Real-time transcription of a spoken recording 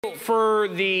For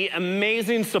the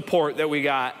amazing support that we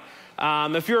got.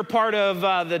 If you're a part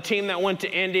of the team that went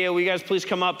to India, will you guys please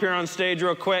come up here on stage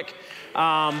real quick?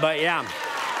 But yeah.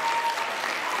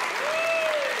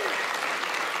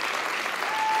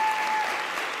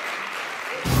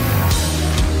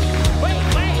 Wait,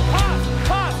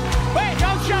 pause. Wait,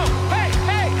 don't show.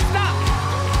 Hey,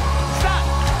 stop.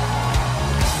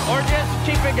 Or just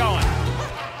keep it going.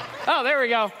 Oh, there we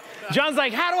go. John's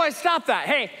like, how do I stop that?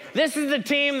 Hey, this is the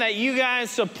team that you guys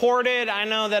supported. I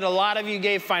know that a lot of you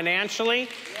gave financially.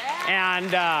 And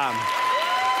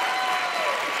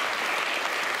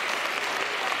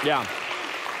yeah,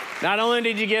 not only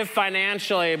did you give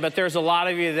financially, but there's a lot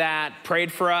of you that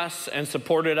prayed for us and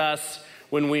supported us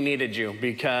when we needed you,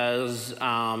 because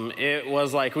it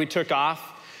was like we took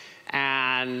off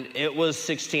and it was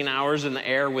 16 hours in the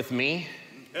air with me.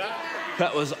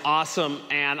 That was awesome.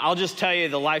 And I'll just tell you,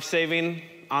 the life-saving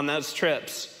on those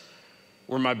trips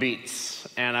were my Beats.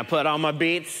 And I put on my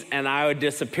Beats and I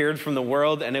disappeared from the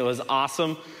world, and it was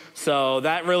awesome. So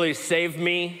that really saved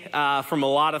me from a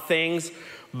lot of things.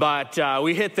 But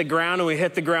we hit the ground, and we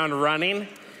hit the ground running.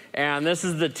 And this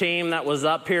is the team that was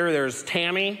up here. There's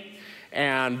Tammy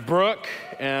and Brooke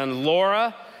and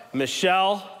Laura,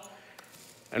 Michelle,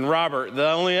 and Robert, the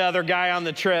only other guy on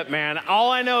the trip, man.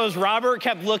 All I know is Robert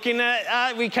kept looking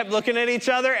at, we kept looking at each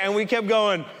other, and we kept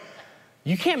going,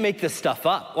 you can't make this stuff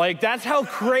up. Like, that's how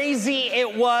crazy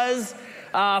it was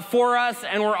for us.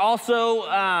 And we're also,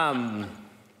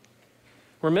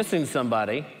 we're missing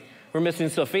somebody. We're missing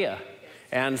Sophia.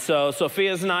 And so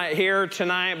Sophia's not here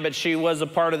tonight, but she was a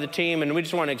part of the team, and we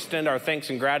just want to extend our thanks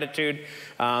and gratitude.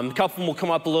 A couple will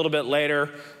come up a little bit later.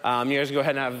 You guys go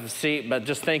ahead and have a seat, but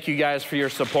just thank you guys for your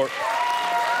support.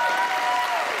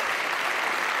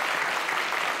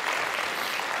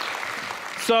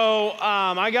 So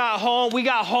we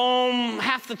got home,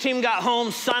 half the team got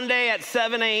home Sunday at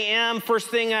 7 a.m. First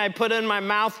thing I put in my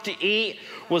mouth to eat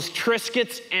was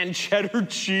Triscuits and cheddar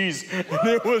cheese, and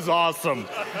it was awesome.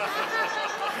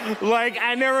 Like,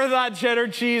 I never thought cheddar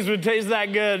cheese would taste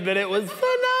that good, but it was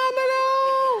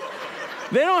phenomenal.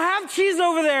 They don't have cheese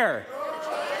over there.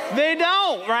 They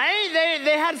don't, right?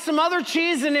 They had some other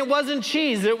cheese, and it wasn't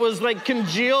cheese. It was like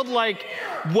congealed, like,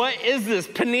 what is this,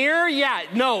 paneer? Yeah,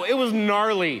 no, it was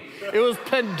gnarly. It was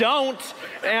don't,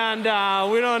 and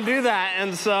we don't do that.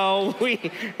 And so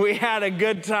we had a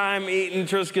good time eating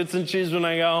Triscuits and cheese when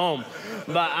I got home.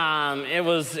 But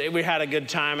we had a good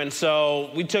time, and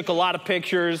so we took a lot of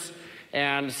pictures,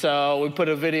 and so we put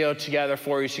a video together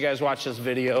for you. So you guys watch this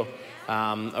video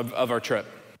of our trip.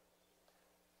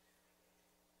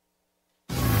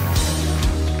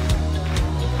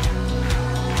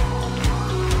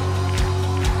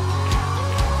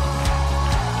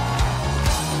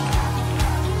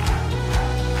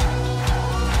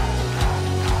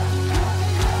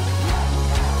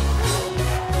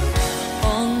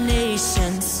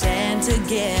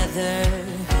 Together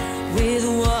with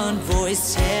one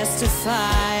voice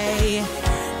testify,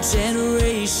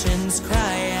 generations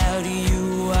cry out,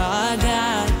 you are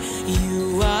God,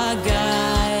 you are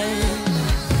God.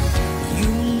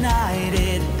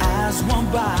 United as one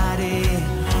body,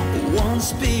 one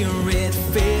spirit,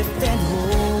 faith and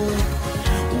hope,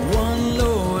 one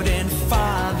Lord and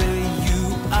Father,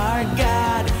 you are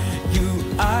God,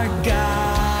 you are God.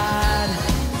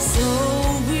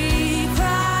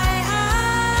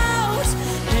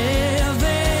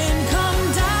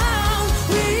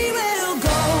 We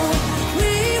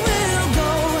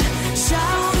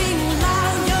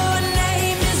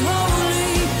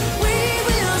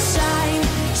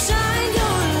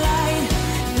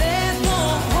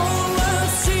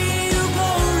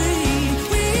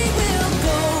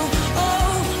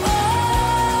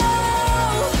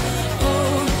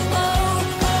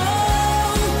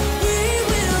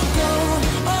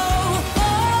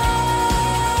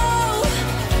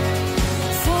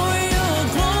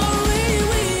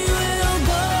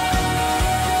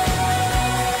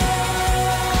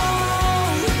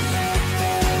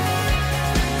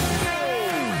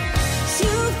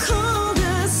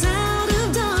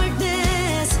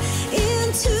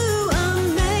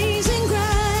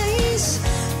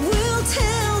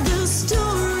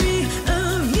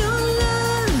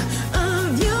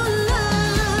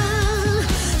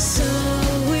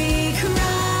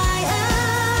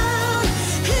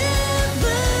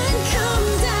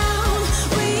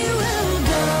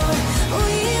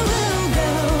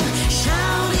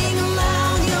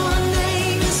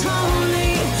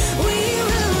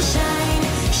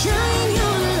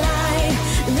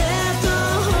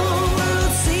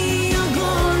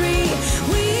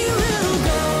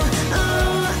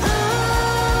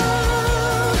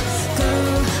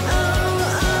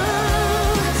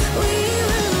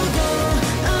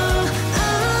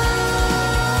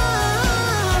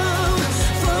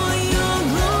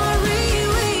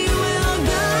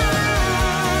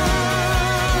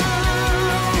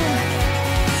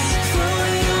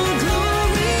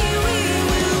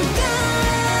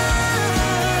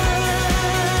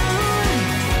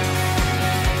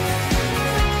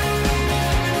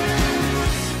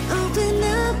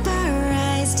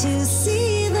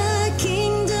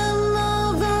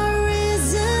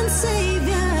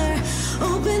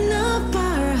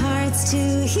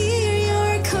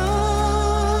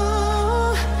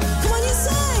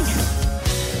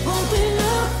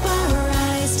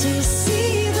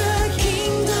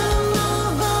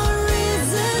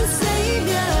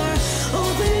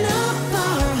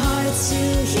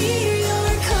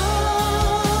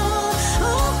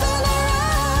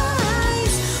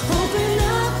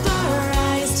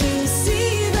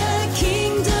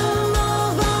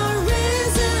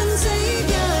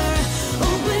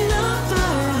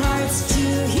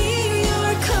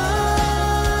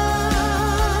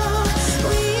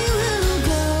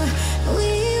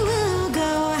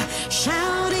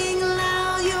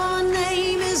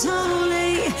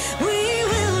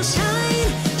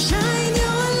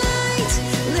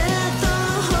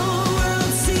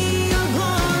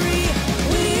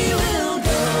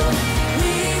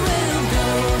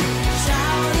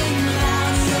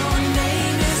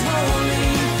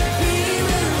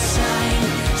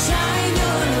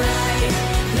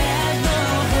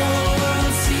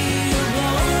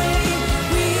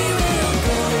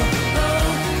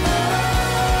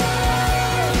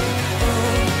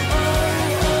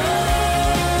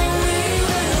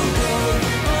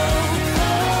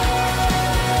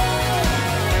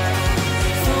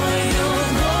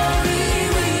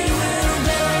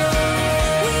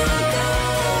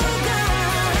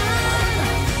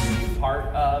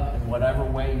whatever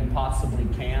way you possibly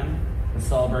can to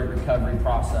celebrate recovery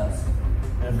process.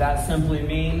 And if that simply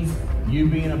means you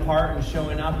being a part and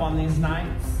showing up on these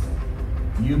nights,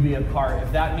 you be a part.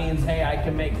 If that means, hey, I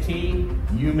can make tea,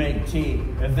 you make tea.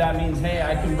 If that means, hey,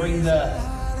 I can bring the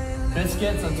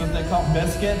biscuits, that's what they call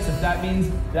biscuits. If that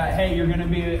means that, hey, you're going to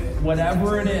be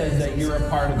whatever it is that you're a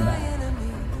part of that.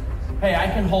 Hey, I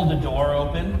can hold the door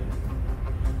open.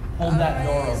 Hold that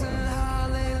door open.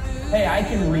 Hey, I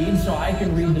can read, so I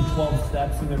can read the 12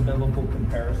 steps in their biblical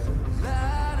comparison.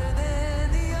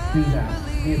 Do that.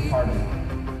 Be a part of that.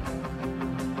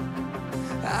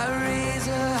 I raise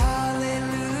a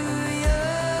hallelujah.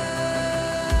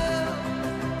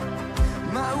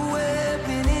 My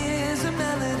weapon is a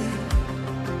melody.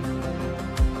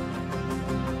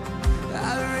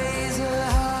 I raise a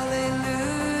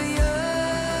hallelujah.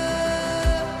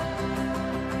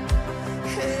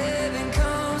 Heaven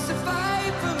comes to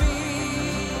fight for me.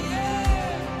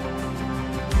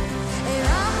 And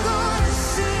I'm gonna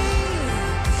sing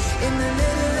in the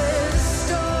middle of the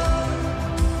storm.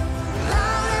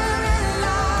 Louder and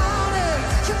louder,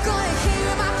 you're gonna hear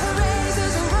my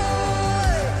praises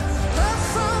roar. Up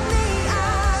from the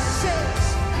ashes,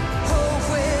 hope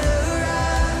will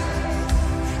arise.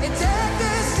 And death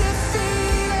is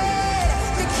defeated,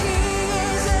 the King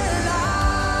is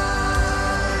alive.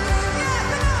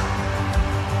 Yeah,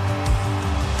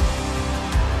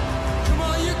 come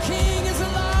on, your King is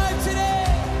alive today.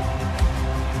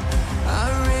 I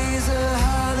raise a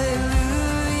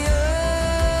hallelujah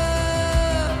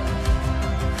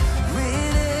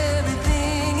with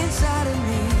everything inside of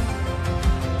me.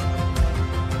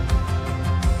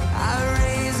 I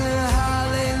raise a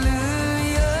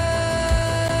hallelujah.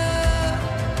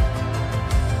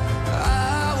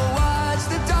 I will watch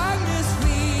the darkness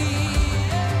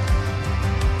flee.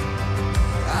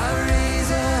 I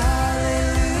raise a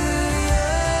hallelujah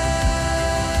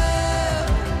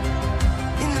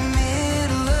in the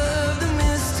middle of the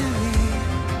mystery.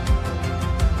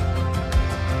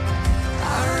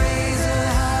 I raise a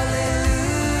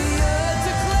hallelujah,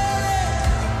 declare it.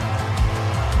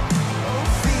 Oh,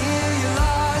 fear you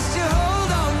lost your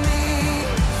hold on me.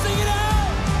 Sing it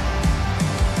out.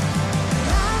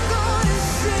 I'm gonna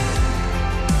sing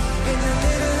in the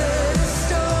middle of the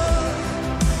storm.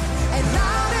 And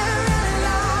louder,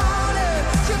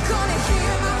 you're gonna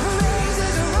hear my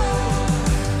praises roar.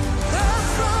 Up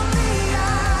from the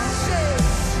ashes,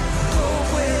 hope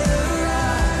will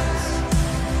arise.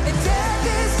 And death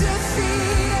is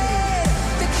defeated,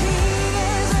 the King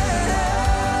is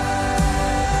alive.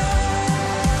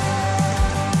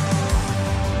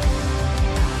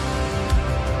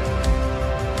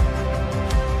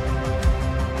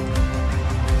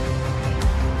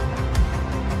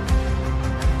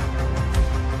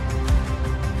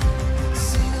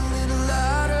 Sing a little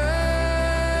louder.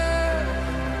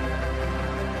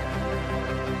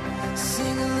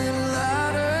 Sing a little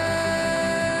louder.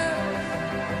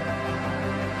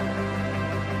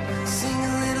 Sing a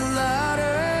little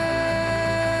louder.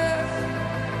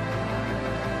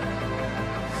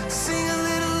 Sing a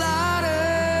little louder.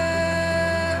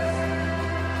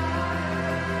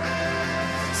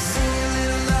 Sing a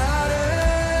little louder.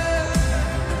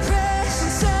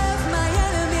 Presence of my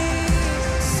enemy.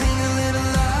 Sing a little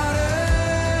louder.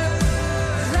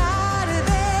 Louder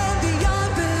than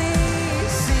beyond belief.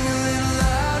 Sing a little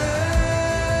louder.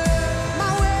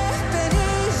 My weapon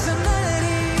is a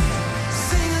melody.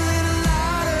 Sing a little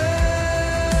louder.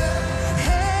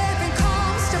 Heaven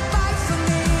comes to fight for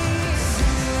me.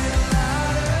 Sing a little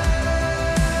louder.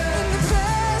 In the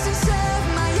presence of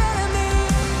my enemy.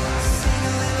 Sing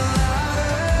a little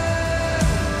louder.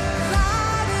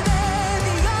 Louder than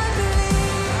beyond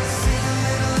belief. Sing a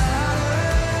little louder.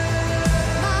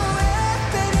 My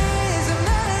weapon is a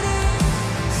melody.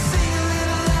 Sing a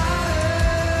little louder.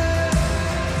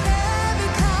 Heaven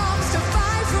comes to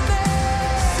fight for me.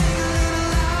 Sing a little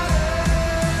louder.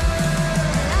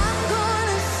 I'm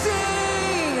gonna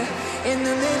sing in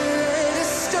the middle of the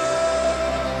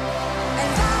storm.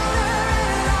 And louder,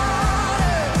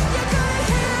 you're gonna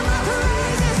hear my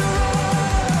praises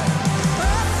roar.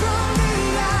 Up from the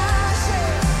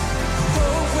ashes,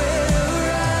 hope will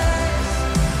rise.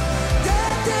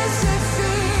 Death is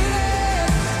defeated,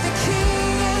 the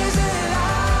King is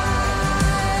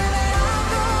alive. And I'm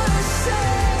gonna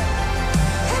sing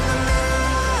in the middle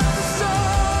of the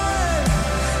storm.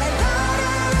 And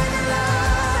louder,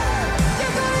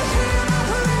 you're gonna hear my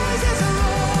praises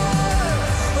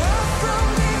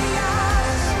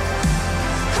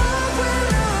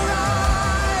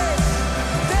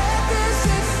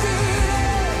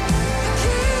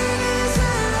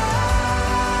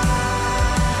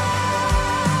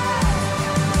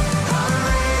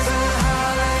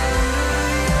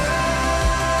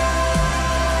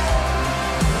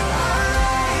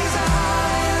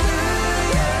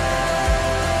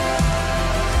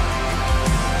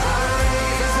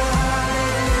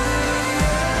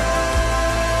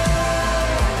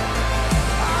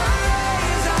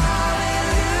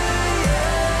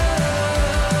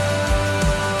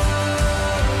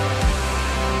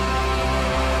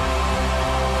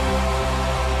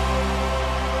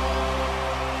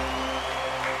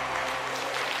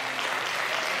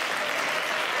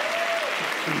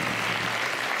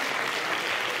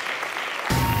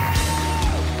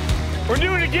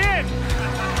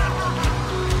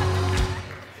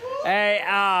Hey,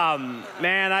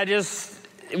 man, I just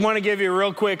want to give you a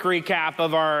real quick recap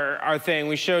of our thing.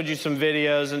 We showed you some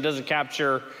videos, and it doesn't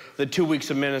capture the 2 weeks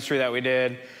of ministry that we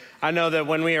did. I know that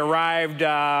when we arrived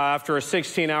after a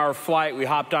 16-hour flight, we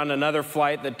hopped on another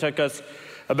flight that took us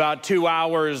about 2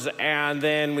 hours, and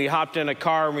then we hopped in a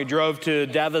car and we drove to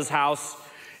Deva's house.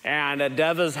 And at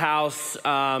Deva's house,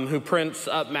 who prints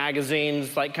up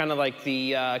magazines, like kind of like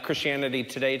the Christianity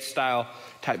Today style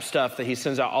type stuff that he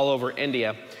sends out all over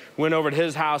India. Went over to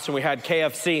his house and we had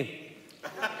KFC.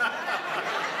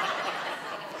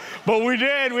 But we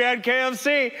did, we had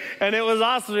KFC, and it was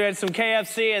awesome. We had some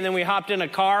KFC, and then we hopped in a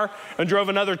car and drove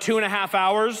another 2.5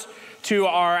 hours to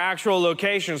our actual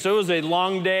location. So it was a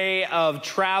long day of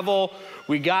travel.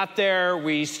 We got there,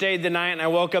 we stayed the night, and I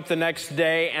woke up the next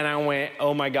day, and I went,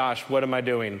 oh my gosh, what am I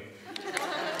doing?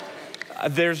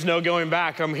 There's no going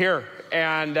back, I'm here.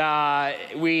 And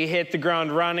we hit the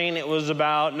ground running. It was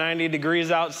about 90 degrees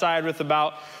outside with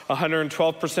about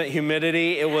 112%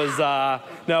 humidity. It was,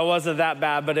 no, it wasn't that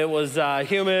bad, but it was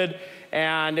humid.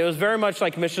 And it was very much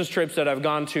like missions trips that I've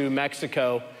gone to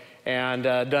Mexico and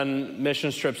done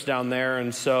missions trips down there.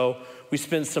 And so we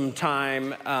spent some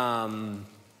time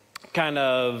kind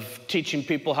of teaching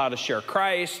people how to share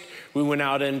Christ. We went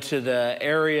out into the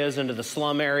areas, into the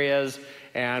slum areas,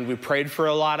 and we prayed for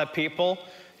a lot of people.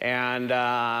 And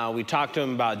we talked to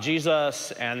them about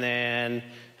Jesus, and then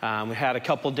we had a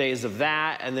couple days of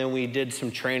that, and then we did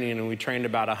some training, and we trained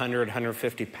about 100,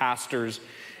 150 pastors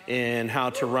in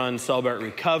how to run Celebrate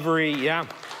Recovery. Yeah.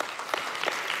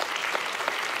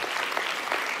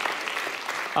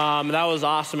 That was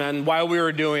awesome, and while we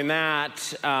were doing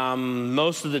that,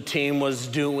 most of the team was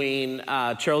doing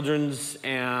children's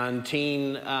and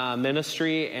teen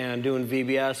ministry and doing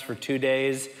VBS for 2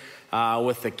 days.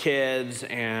 With the kids,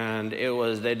 and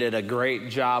they did a great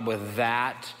job with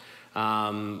that,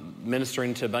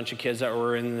 ministering to a bunch of kids that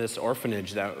were in this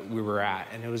orphanage that we were at,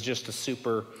 and it was just a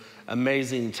super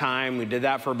amazing time. We did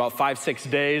that for about 5-6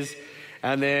 days,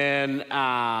 and then,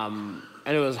 and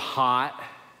it was hot.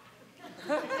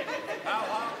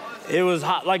 It was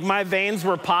hot, like my veins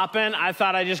were popping. I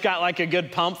thought I just got like a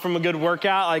good pump from a good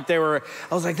workout. I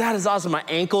was like, that is awesome. My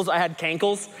ankles, I had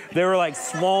cankles. They were like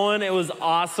swollen. It was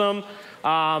awesome.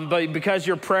 But because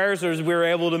your prayers, we were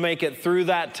able to make it through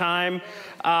that time.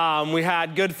 We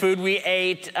had good food. We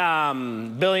ate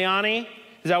biryani.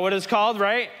 Is that what it's called,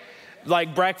 right?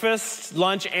 Like breakfast,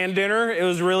 lunch, and dinner. It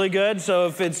was really good. So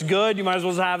if it's good, you might as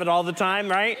well have it all the time,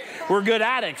 right? We're good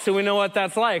addicts, so we know what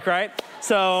that's like, right?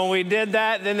 So we did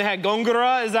that. Then they had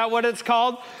gongura. Is that what it's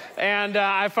called? And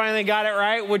I finally got it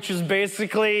right, which is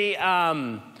basically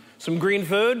some green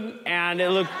food, and it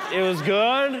was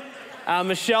good.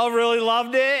 Michelle really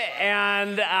loved it,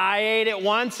 and I ate it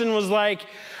once and was like,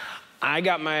 I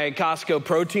got my Costco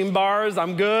protein bars.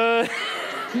 I'm good.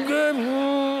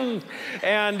 Good.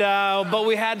 And but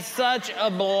we had such a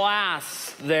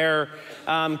blast there.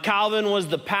 Calvin was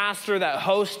the pastor that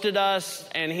hosted us,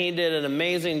 and he did an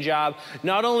amazing job.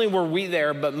 Not only were we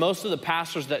there, but most of the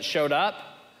pastors that showed up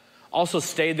also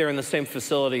stayed there in the same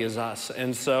facility as us.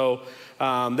 And so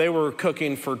they were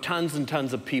cooking for tons and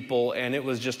tons of people, and it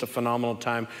was just a phenomenal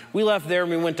time. We left there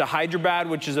and we went to Hyderabad,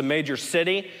 which is a major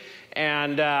city.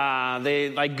 And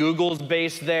Google's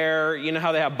based there. You know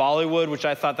how they have Bollywood, which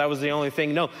I thought that was the only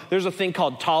thing. No, there's a thing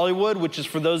called Tollywood, which is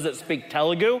for those that speak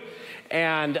Telugu.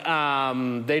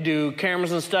 And they do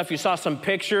cameras and stuff. You saw some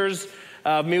pictures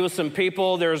of me with some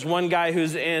people. There's one guy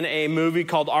who's in a movie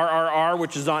called RRR,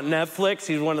 which is on Netflix.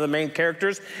 He's one of the main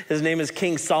characters. His name is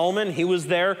King Solomon. He was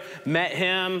there, met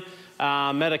him,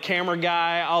 met a camera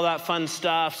guy, all that fun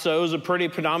stuff. So it was a pretty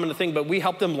predominant thing. But we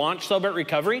helped them launch Celebrate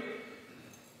Recovery.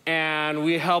 And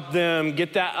we helped them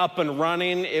get that up and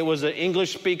running. It was an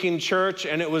English-speaking church,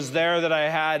 and it was there that I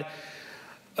had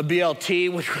a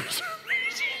BLT, which was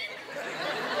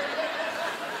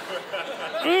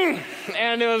amazing.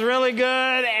 And it was really good.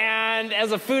 And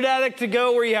as a food addict, to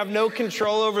go where you have no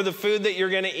control over the food that you're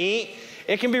going to eat,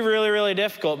 it can be really, really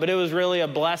difficult. But it was really a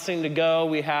blessing to go.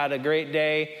 We had a great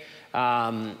day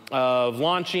of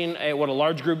launching what a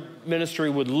large group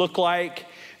ministry would look like.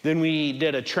 Then we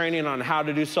did a training on how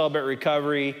to do Celebrate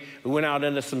Recovery. We went out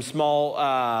into some small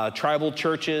tribal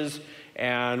churches,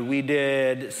 and we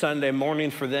did Sunday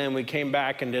morning for them. We came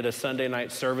back and did a Sunday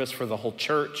night service for the whole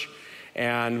church.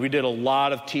 And we did a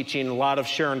lot of teaching, a lot of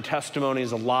sharing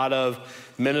testimonies, a lot of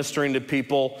ministering to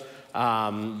people,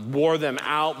 wore them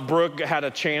out. Brooke had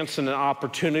a chance and an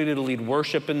opportunity to lead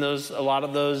worship in a lot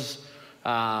of those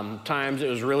times. It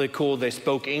was really cool. They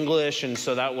spoke English, and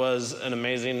so that was an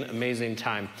amazing, amazing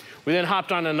time. We then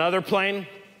hopped on another plane,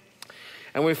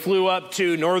 And we flew up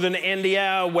to northern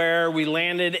India, where we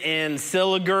landed in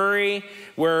Siliguri,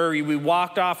 where we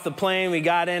walked off the plane, we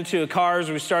got into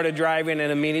cars, we started driving, and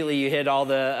immediately you hit all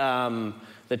the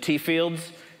tea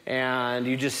fields, and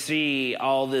you just see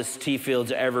all this tea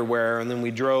fields everywhere. And then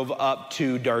we drove up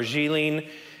to Darjeeling,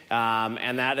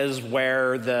 and that is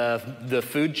where the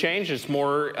food changed. It's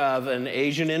more of an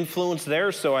Asian influence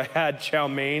there, so I had chow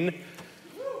mein.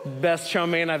 Best chow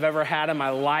mein I've ever had in my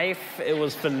life. It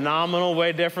was phenomenal,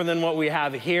 way different than what we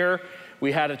have here.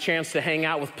 We had a chance to hang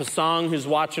out with Pasang, who's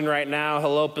watching right now.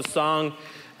 Hello, Pasang.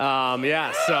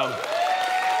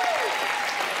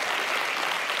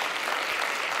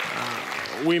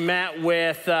 We met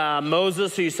with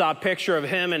Moses, who you saw a picture of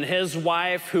him and his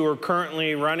wife, who are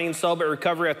currently running Celebrate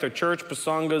Recovery at their church.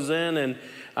 Pasang goes in and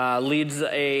leads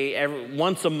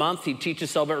once a month. He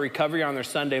teaches Celebrate Recovery on their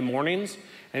Sunday mornings.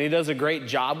 And he does a great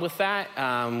job with that,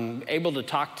 able to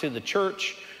talk to the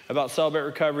church about Celebrate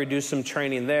Recovery, do some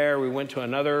training there. We went to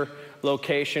another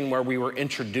location where we were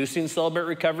introducing Celebrate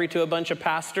Recovery to a bunch of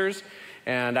pastors.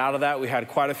 And out of that, we had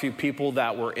quite a few people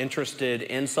that were interested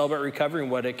in Celebrate Recovery and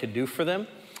what it could do for them.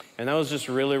 And that was just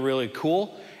really, really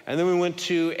cool. And then we went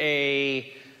to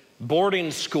a boarding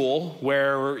school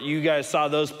where you guys saw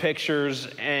those pictures,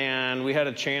 and we had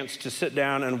a chance to sit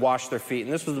down and wash their feet.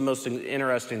 And this was the most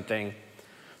interesting thing.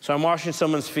 So I'm washing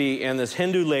someone's feet, and this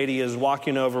Hindu lady is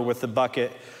walking over with a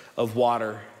bucket of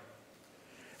water.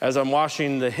 As I'm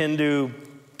washing the Hindu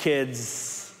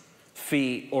kids'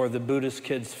 feet or the Buddhist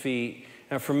kids' feet,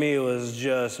 and for me it was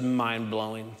just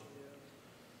mind-blowing.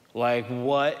 Like,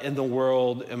 what in the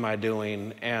world am I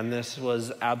doing? And this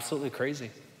was absolutely crazy.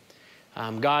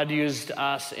 God used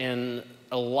us in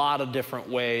a lot of different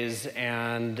ways,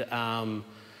 and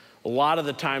a lot of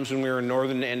the times when we were in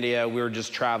northern India, we were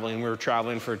just traveling. We were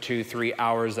traveling for 2-3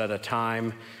 hours at a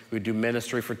time. We'd do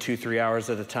ministry for 2-3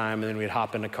 hours at a time, and then we'd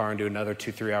hop in a car and do another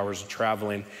 2-3 hours of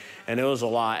traveling. And it was a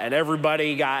lot. And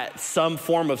everybody got some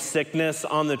form of sickness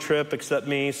on the trip except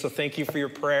me, so thank you for your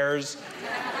prayers.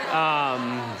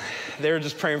 They were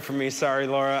just praying for me. Sorry,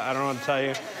 Laura, I don't know what to tell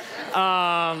you.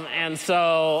 And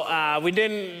so we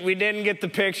didn't get the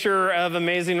picture of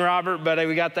Amazing Robert, but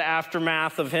we got the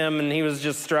aftermath of him, and he was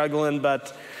just struggling.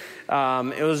 But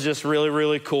it was just really,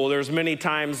 really cool. There's many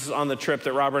times on the trip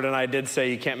that Robert and I did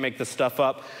say, you can't make this stuff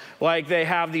up. Like, they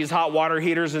have these hot water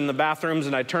heaters in the bathrooms,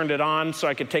 and I turned it on so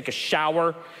I could take a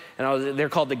shower. And they're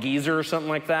called the geyser or something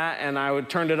like that. And I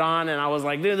turned it on, and I was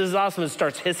like, dude, this is awesome. It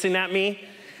starts hissing at me.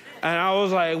 And I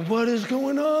was like, what is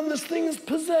going on? This thing is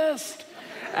possessed.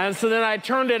 And so then I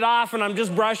turned it off, and I'm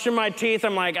just brushing my teeth.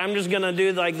 I'm like, I'm just going to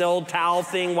do like the old towel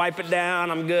thing, wipe it down,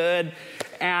 I'm good.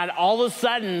 And all of a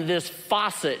sudden, this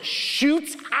faucet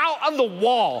shoots out of the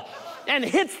wall and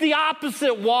hits the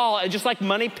opposite wall, just like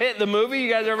Money Pit, the movie.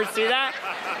 You guys ever see that?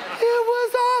 It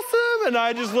was awesome. And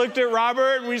I just looked at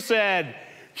Robert, and we said,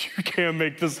 you can't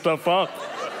make this stuff up.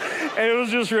 And it was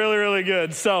just really, really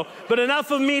good. So, but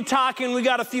enough of me talking. We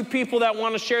got a few people that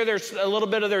want to share a little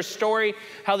bit of their story,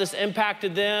 how this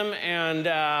impacted them. And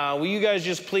will you guys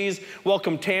just please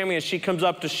welcome Tammy as she comes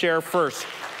up to share first.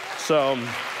 So.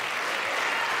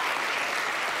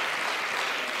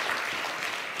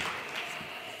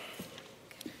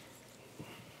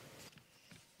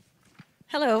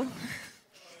 Hello.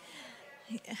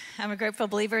 I'm a grateful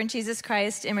believer in Jesus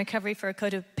Christ in recovery for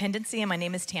codependency, and my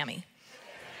name is Tammy.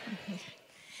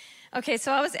 Okay,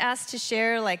 so I was asked to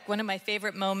share like one of my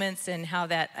favorite moments and how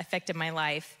that affected my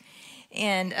life.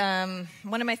 And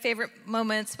one of my favorite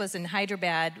moments was in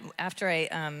Hyderabad after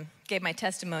I gave my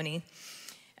testimony.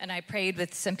 And I prayed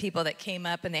with some people that came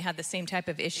up, and they had the same type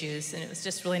of issues. And it was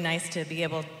just really nice to be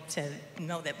able to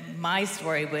know that my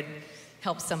story would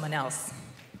help someone else.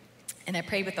 And I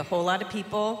prayed with a whole lot of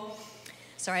people.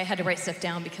 Sorry, I had to write stuff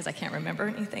down because I can't remember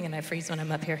anything, and I freeze when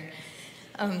I'm up here.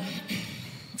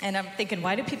 And I'm thinking,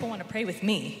 why do people want to pray with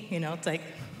me? You know, it's like,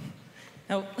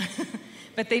 nope.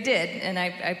 But they did, and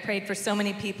I prayed for so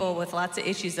many people with lots of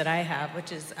issues that I have,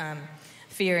 which is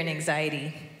fear and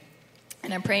anxiety.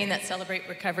 And I'm praying that Celebrate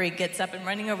Recovery gets up and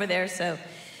running over there so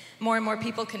more and more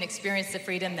people can experience the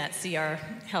freedom that CR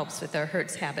helps with their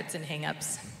hurts, habits, and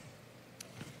hang-ups.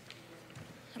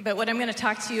 But what I'm going to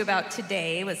talk to you about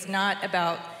today was not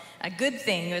about a good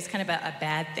thing. It was kind of a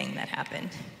bad thing that happened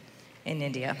in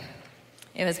India.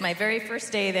 It was my very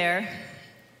first day there,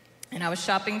 and I was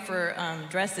shopping for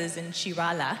dresses in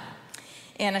Shirala,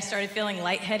 and I started feeling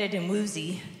lightheaded and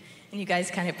woozy. And you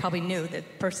guys kind of probably knew the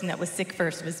person that was sick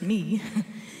first was me.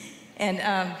 And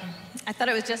I thought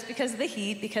it was just because of the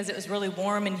heat, because it was really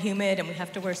warm and humid, and we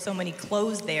have to wear so many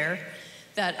clothes there,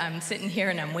 that I'm sitting here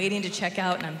and I'm waiting to check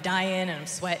out, and I'm dying and I'm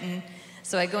sweating.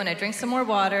 So I go and I drink some more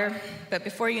water, but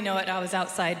before you know it, I was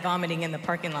outside vomiting in the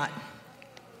parking lot.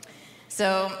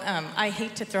 So I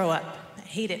hate to throw up. I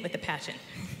hate it with a passion,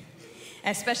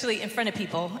 especially in front of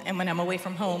people and when I'm away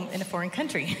from home in a foreign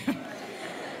country.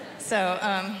 So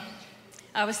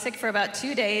I was sick for about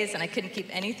 2 days and I couldn't keep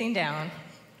anything down.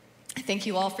 I thank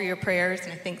you all for your prayers,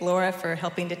 and I thank Laura for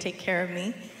helping to take care of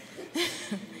me.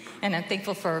 And I'm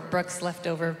thankful for Brooke's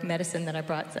leftover medicine that I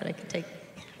brought so that I could take.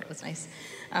 That was nice.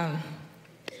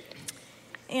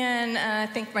 And I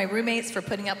thank my roommates for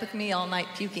putting up with me all night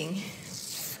puking.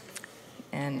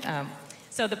 And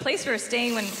so the place we were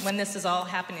staying when this is all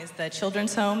happening is the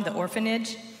children's home, the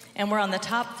orphanage. And we're on the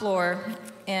top floor,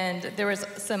 and there was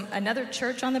another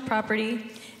church on the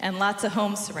property and lots of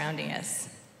homes surrounding us.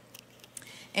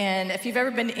 And if you've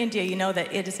ever been to India, you know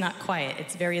that it is not quiet.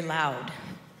 It's very loud.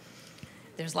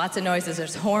 There's lots of noises.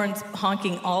 There's horns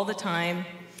honking all the time.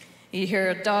 You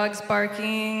hear dogs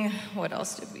barking. What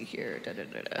else did we hear?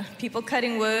 People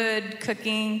cutting wood,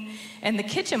 cooking. And the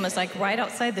kitchen was like right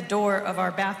outside the door of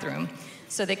our bathroom.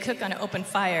 So they cook on an open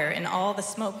fire, and all the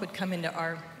smoke would come into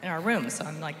our room. So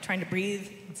I'm like trying to breathe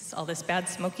all this bad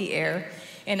smoky air.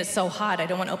 And it's so hot, I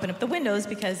don't want to open up the windows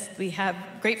because we have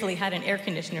gratefully had an air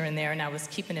conditioner in there, and I was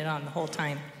keeping it on the whole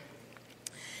time.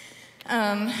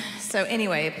 So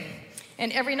anyway,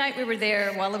 and every night we were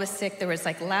there while I was sick, there was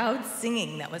like loud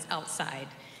singing that was outside.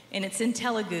 And it's in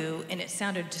Telugu, and it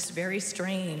sounded just very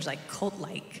strange, like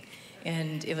cult-like.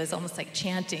 And it was almost like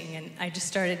chanting, and I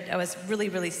was really,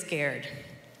 really scared.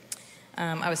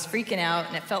 I was freaking out,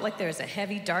 and it felt like there was a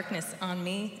heavy darkness on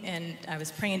me, and I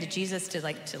was praying to Jesus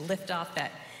to lift off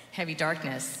that heavy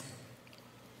darkness.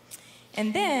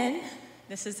 And then,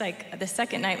 this is like the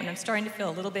second night when I'm starting to feel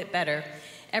a little bit better.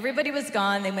 Everybody was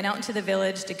gone. They went out into the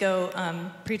village to go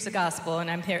preach the gospel,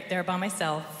 and I'm there by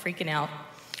myself, freaking out.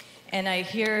 And I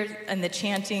hear in the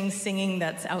chanting, singing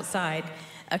that's outside,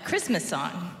 a Christmas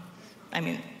song. I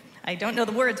mean, I don't know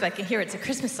the words, but I can hear it's a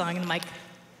Christmas song, and I'm like,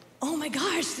 oh my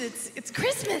gosh, it's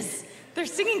Christmas. They're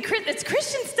singing, it's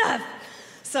Christian stuff.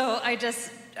 So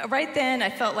right then, I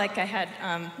felt like I had,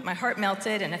 my heart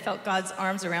melted, and I felt God's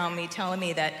arms around me telling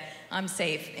me that I'm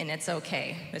safe and it's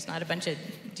okay. There's not a bunch of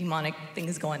demonic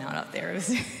things going on out there. It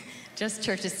was just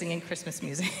churches singing Christmas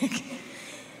music.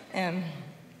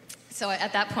 So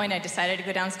at that point, I decided to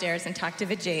go downstairs and talk to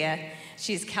Vijaya.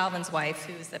 She's Calvin's wife,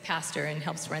 who's the pastor and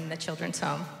helps run the children's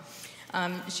home.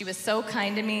 She was so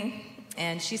kind to me,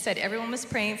 and she said everyone was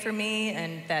praying for me,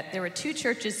 and that there were 2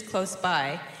 churches close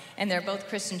by, and they're both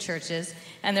Christian churches,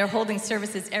 and they're holding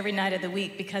services every night of the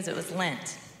week because it was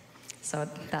Lent. So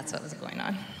that's what was going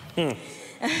on.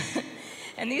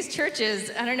 And these churches,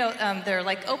 I don't know, they're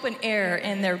like open air,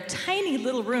 and they're tiny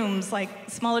little rooms, like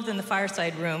smaller than the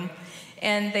fireside room,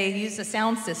 and they use a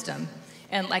sound system,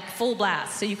 and like full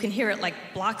blast, so you can hear it like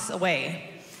blocks away.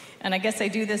 And I guess I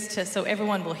do this so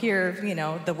everyone will hear,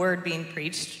 the word being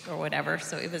preached or whatever.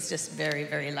 So it was just very,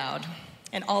 very loud.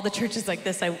 And all the churches like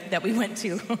this that we went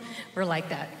to were like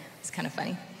that. It's kind of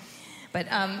funny. But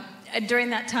during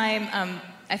that time,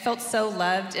 I felt so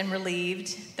loved and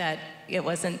relieved that it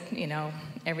wasn't,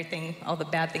 everything, all the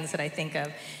bad things that I think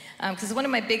of. Because one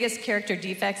of my biggest character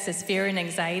defects is fear and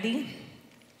anxiety.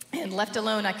 And left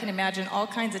alone, I can imagine all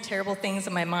kinds of terrible things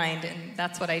in my mind, and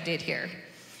that's what I did here.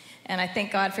 And I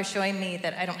thank God for showing me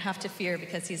that I don't have to fear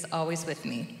because He's always with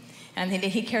me. And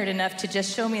He cared enough to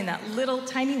just show me in that little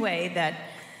tiny way that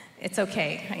it's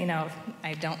okay.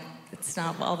 It's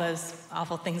not all those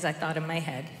awful things I thought in my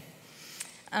head.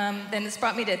 Then this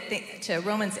brought me to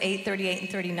Romans 8:38 and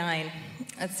 39.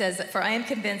 It says, "For I am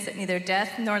convinced that neither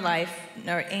death nor life,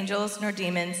 nor angels nor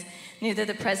demons, neither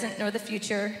the present nor the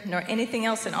future, nor anything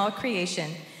else in all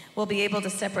creation will be able to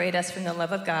separate us from the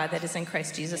love of God that is in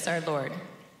Christ Jesus our Lord."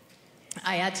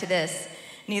 I add to this,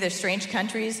 neither strange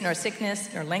countries, nor sickness,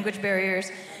 nor language barriers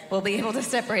will be able to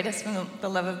separate us from the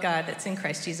love of God that's in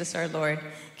Christ Jesus our Lord,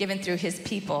 given through His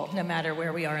people, no matter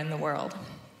where we are in the world.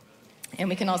 And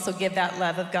we can also give that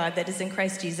love of God that is in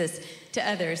Christ Jesus to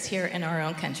others here in our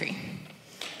own country.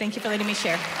 Thank you for letting me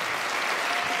share.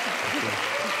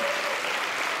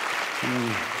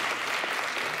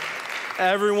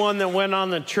 Everyone that went on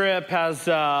the trip has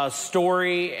a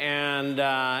story, and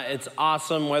it's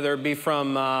awesome, whether it be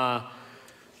from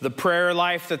the prayer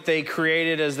life that they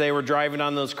created as they were driving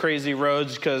on those crazy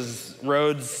roads, because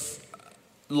roads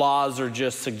laws are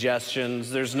just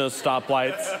suggestions. There's no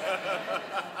stoplights.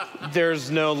 There's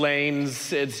no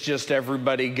lanes. It's just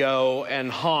everybody go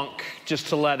and honk just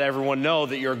to let everyone know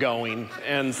that you're going.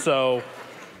 And so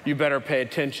you better pay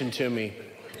attention to me.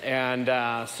 And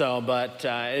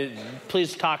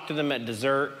please talk to them at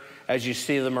dessert as you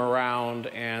see them around,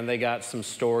 and they got some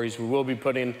stories. We will be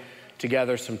putting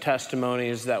together some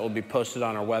testimonies that will be posted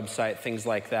on our website, things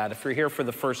like that. If you're here for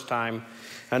the first time,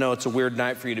 I know it's a weird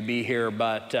night for you to be here,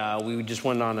 but we just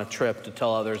went on a trip to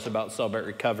tell others about Celebrate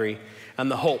Recovery and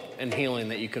the hope and healing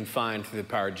that you can find through the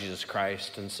power of Jesus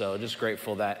Christ. And so just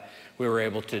grateful that we were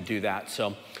able to do that.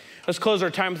 So let's close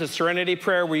our time with a serenity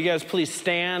prayer. Will you guys please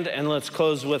stand, and let's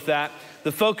close with that.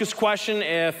 The focus question,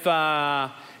 if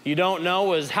you don't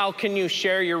know, is how can you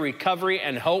share your recovery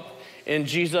and hope in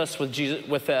Jesus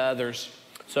with others?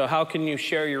 So how can you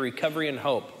share your recovery and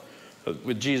hope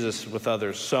with Jesus with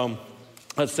others? So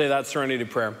let's say that serenity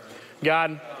prayer.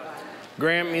 God,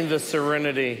 grant me the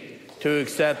serenity to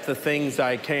accept the things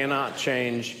I cannot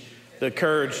change, the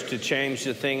courage to change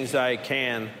the things I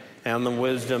can, and the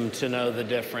wisdom to know the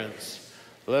difference.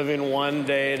 Living one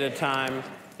day at a time,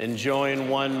 enjoying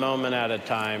one moment at a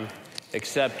time,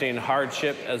 accepting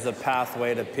hardship as a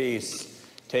pathway to peace,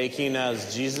 taking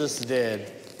as Jesus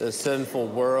did the sinful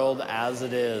world as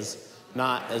it is,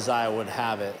 not as I would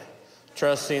have it.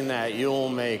 Trusting that you will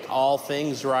make all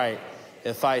things right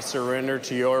if I surrender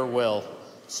to your will,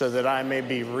 so that I may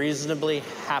be reasonably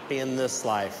happy in this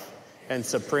life and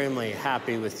supremely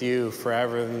happy with you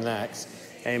forever and the next.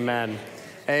 Amen.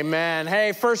 Amen.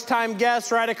 Hey, first-time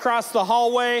guests right across the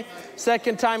hallway.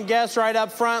 Second-time guests right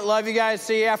up front. Love you guys.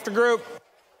 See you after group.